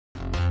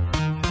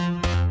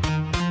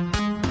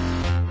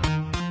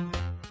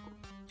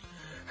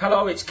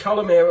Hello, it's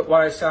Callum here at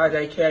Wireside,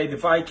 aka the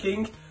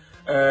Viking.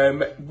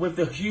 With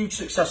the huge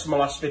success of my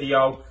last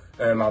video,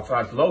 I've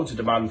had loads of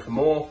demand for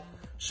more.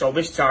 So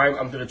this time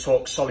I'm going to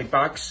talk solid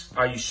bags.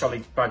 I use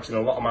solid bags in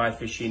a lot of my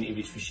fishing, if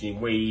it's fishing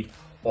in weed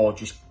or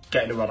just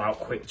getting a rod out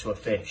quick to a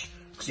fish,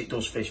 because it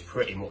does fish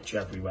pretty much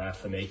everywhere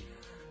for me.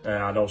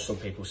 I know some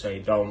people say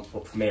it don't,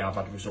 but for me I've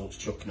had results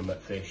chucking them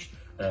at fish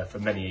for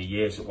many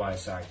years at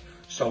Wireside.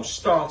 So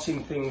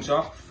starting things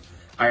off,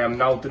 I am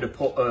now going to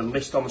put a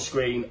list on the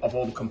screen of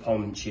all the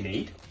components you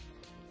need,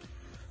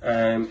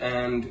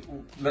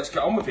 and let's get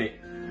on with it.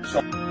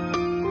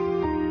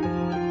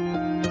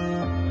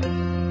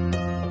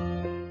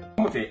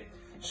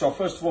 So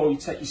first of all, you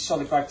take your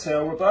solid bag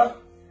tail rubber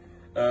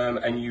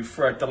and you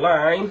thread the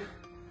line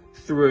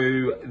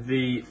through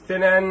the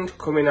thin end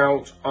coming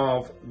out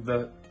of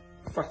the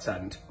fat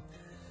end.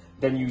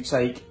 Then you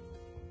take,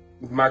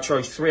 my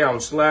choice,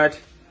 3-ounce lead,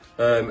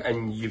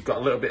 and you've got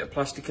a little bit of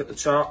plastic at the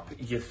top.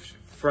 You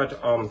thread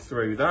on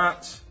through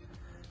that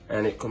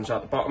and it comes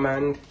out the bottom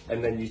end,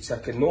 and then you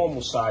take a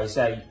normal size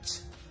 8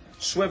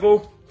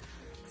 swivel,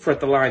 thread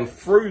the line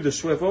through the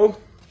swivel,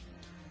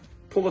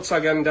 pull the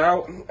tag end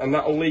out, and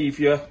that will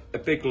leave you a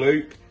big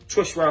loop.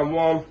 Twist around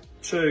 1,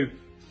 2,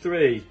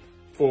 3,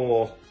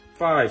 4,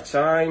 5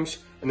 times,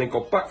 and then go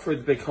back through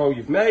the big hole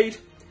you've made,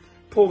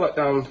 pull that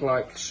down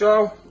like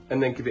so,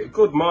 and then give it a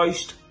good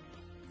moist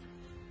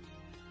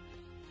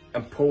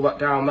and pull that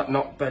down. That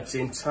knot beds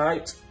in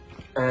tight,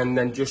 and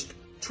then just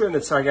trim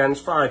the tag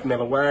ends 5mm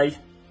away,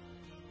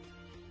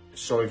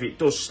 so if it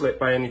does slip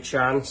by any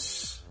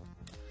chance,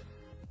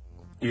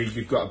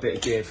 you've got a bit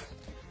of give.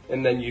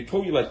 And then you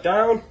pull your lead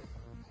down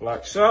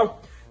like so,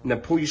 and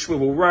then pull your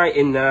swivel right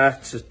in there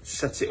to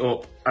set it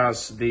up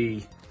as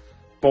the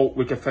bolt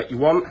rig effect you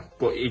want.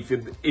 But if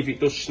it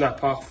does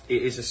snap off,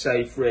 it is a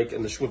safe rig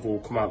and the swivel will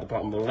come out the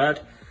bottom of the lead.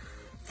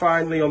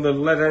 Finally, on the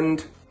lead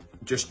end,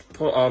 just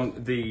put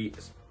on the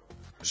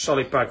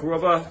solid bag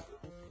rubber,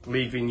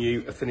 leaving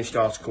you a finished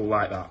article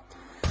like that.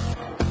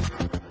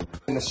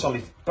 In the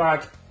solid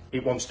bag,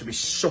 it wants to be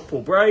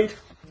supple braid,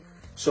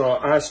 so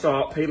I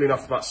start peeling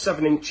off about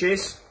 7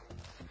 inches,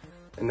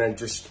 and then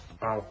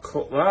I'll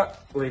cut that,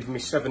 leaving me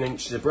 7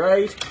 inches of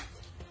braid.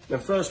 Then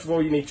first of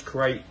all, you need to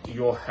create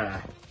your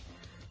hair.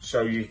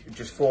 So you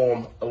just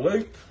form a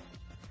loop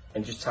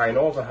and just tie an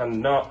overhand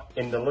knot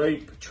in the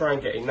loop. Try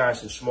and get it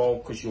nice and small,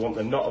 because you want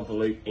the knot of the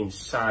loop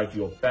inside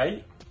your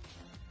bait.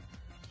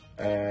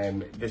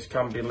 This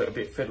can be a little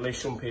bit fiddly.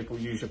 Some people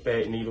use a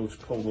bait needle to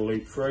pull the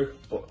loop through,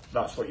 but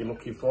that's what you're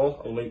looking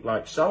for, a loop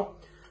like so.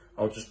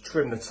 I'll just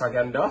trim the tag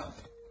end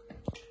off.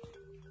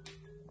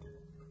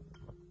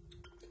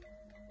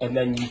 And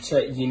then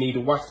you need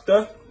a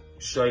wafter.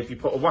 So if you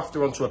put a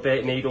wafter onto a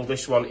bait needle,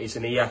 this one is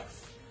an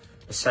EF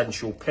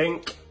Essential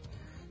Pink.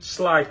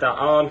 Slide that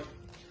on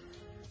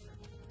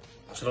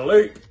to the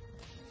loop,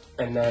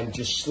 and then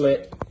just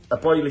slip a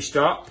boilie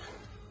stop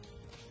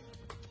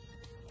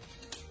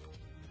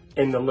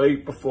in the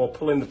loop before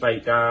pulling the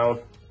bait down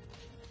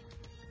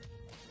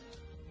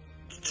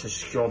to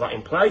secure that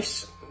in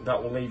place.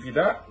 That will leave you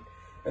that.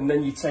 And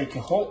then you take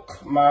a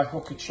hook. My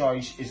hook of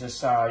choice is a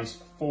size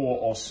 4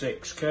 or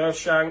 6 curve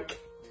shank.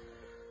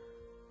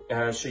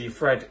 So you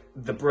thread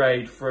the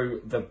braid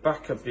through the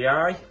back of the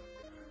eye,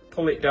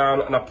 pull it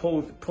down, and I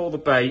pull the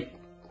bait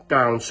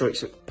down so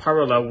it's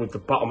parallel with the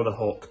bottom of the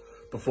hook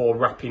before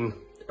wrapping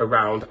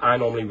around. I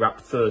normally wrap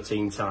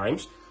 13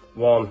 times.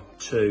 1,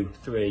 2,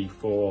 3,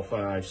 4,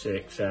 5,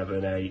 6,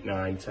 7, 8,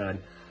 9, 10,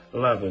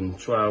 11,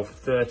 12,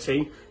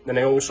 13. Then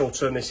I also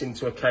turn this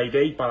into a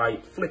KD by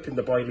flipping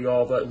the boilie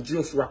over and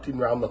just wrapping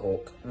around the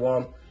hook.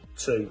 1,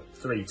 2,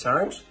 3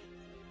 times.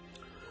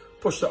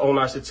 Push that all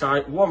nice and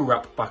tight, one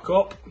wrap back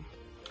up,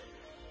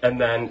 and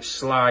then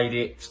slide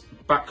it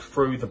back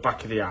through the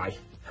back of the eye,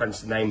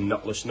 hence the name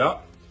knotless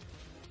knot.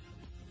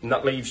 And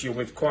that leaves you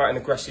with quite an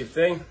aggressive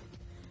thing,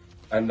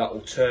 and that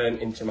will turn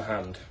into my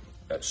hand.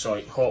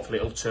 So hopefully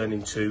it'll turn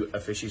into a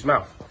fish's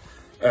mouth.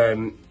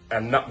 And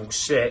that will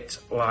sit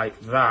like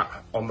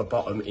that on the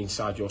bottom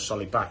inside your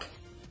solid bag.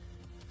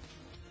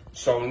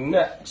 So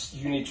next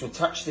you need to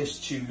attach this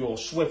to your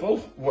swivel,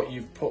 what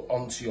you've put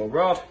onto your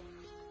rod.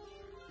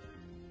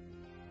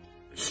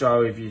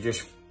 So if you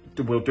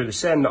we'll do the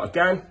same knot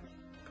again,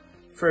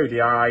 through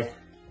the eye,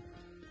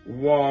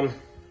 1,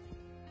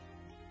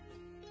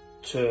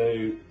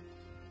 2,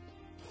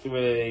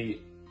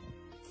 3,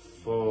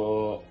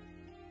 4,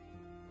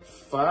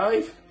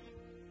 5,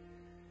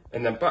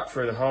 and then back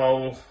through the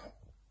hole,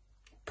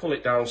 pull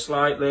it down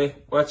slightly,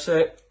 wet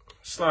it,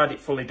 slide it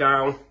fully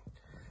down,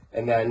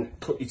 and then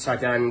cut your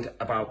tag end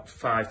about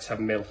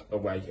 5–10mm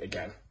away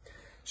again.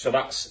 So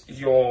that's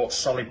your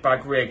solid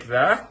bag rig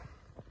there,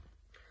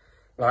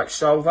 like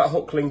so. That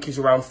hook link is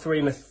around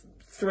 3 to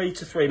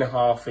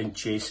 3.5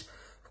 inches,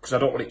 because I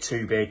don't want it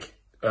too big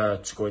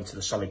to go into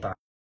the solid bag.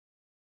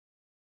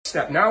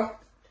 Step now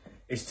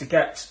is to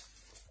get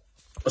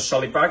a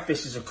solid bag.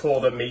 This is a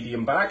 1/4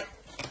 medium bag,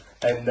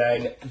 and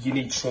then you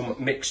need some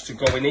mix to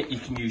go in it. You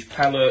can use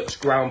pellets,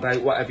 ground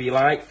bait, whatever you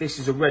like. This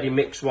is a ready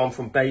mix one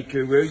from Bait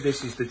Guru.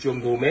 This is the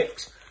Jungle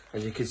Mix.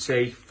 as you can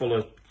see, full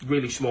of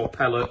really small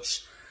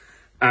pellets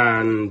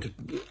and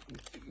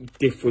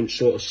different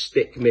sort of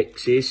stick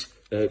mixes,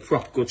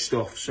 proper good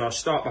stuff. So I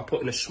start by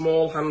putting a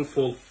small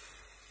handful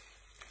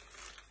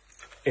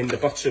in the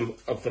bottom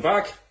of the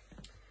bag,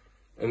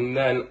 and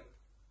then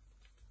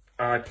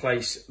I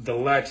place the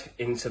lead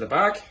into the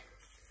bag,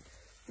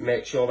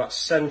 make sure that's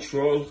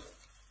central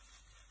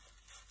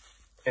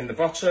in the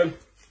bottom,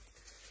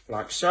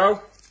 like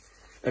so,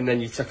 and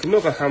then you take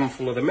another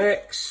handful of the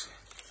mix,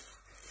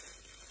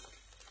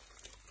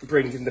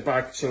 bringing the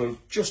bag to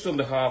just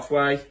under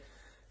halfway,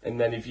 and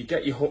then if you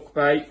get your hook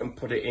bait and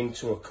put it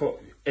into a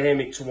cut,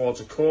 aim it towards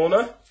a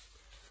corner,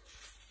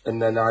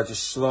 and then I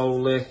just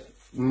slowly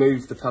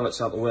move the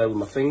pellets out of the way with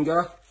my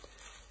finger,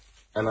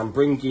 and I'm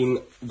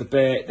bringing the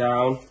bait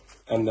down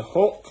and the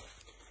hook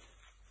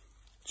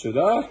to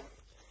there,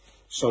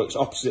 so it's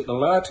opposite the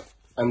lead,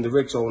 and the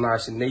rig's all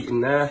nice and neat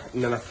in there.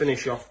 And then I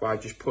finish off by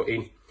just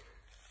putting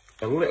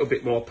a little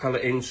bit more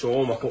pellet in, so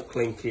all my hook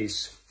link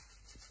is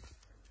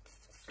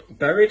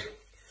buried.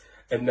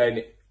 And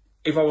then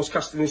if I was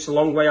casting this a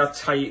long way, I'd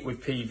tie it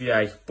with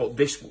PVA, but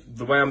this,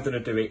 the way I'm going to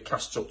do it,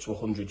 casts up to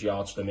 100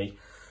 yards for me.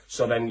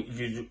 So then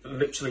you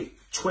literally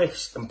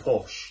twist and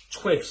push,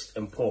 twist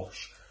and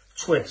push,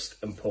 twist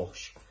and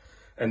push,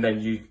 and then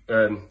you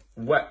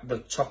wet the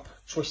top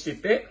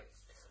twisted bit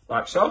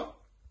like so,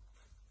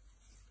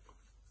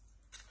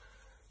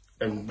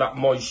 and that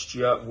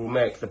moisture will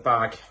make the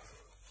bag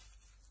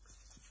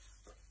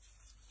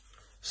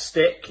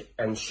stick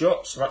and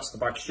shut. So that's the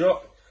bag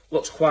shut.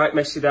 Looks quite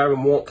messy there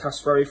and won't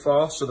cast very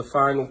far, so the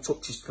final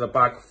touches to the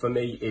bag for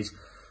me is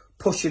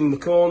pushing the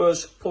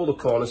corners, pull the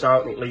corners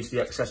out and it leaves the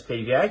excess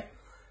PVA.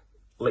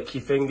 Lick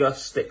your finger,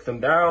 stick them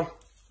down.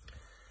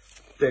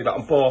 Do that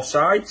on both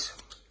sides.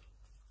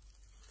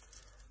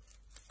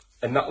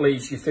 And that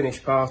leaves your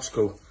finished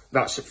particle.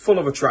 That's full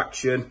of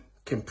attraction,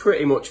 can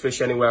pretty much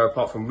fish anywhere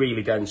apart from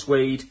really dense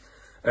weed.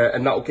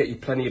 And that will get you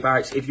plenty of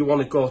bites. If you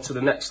want to go to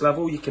the next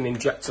level, you can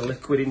inject a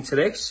liquid into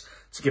this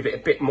to give it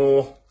a bit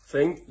more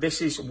thing.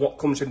 This is what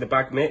comes in the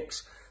bag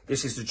mix.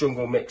 This is the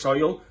Jungle Mix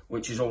oil,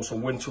 which is also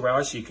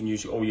winterized, so you can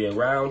use it all year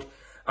round.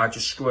 I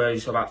just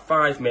squeeze about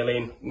 5 ml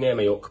in near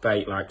my hook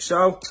bait like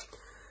so.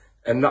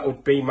 And that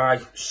would be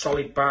my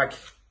solid bag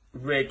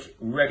rig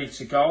ready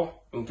to go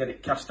and get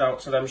it cast out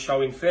to them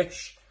showing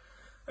fish.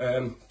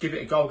 Give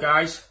it a go,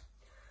 guys.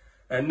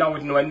 And now we're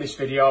going to end this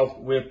video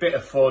with a bit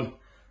of fun.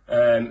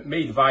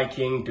 Me, the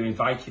Viking, doing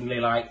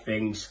Vikingly like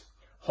things.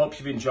 Hope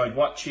you've enjoyed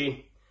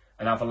watching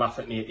and have a laugh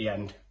at me at the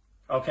end.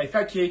 Okay,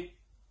 thank you.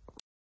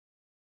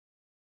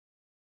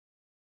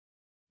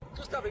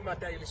 Just having my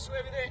daily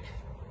swim in it.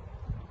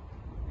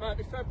 Might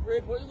be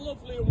February, but it's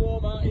lovely and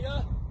warm out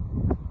here.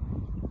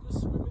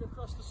 Just swimming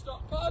across the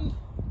stock pond.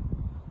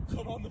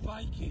 Come on, the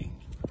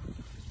Viking.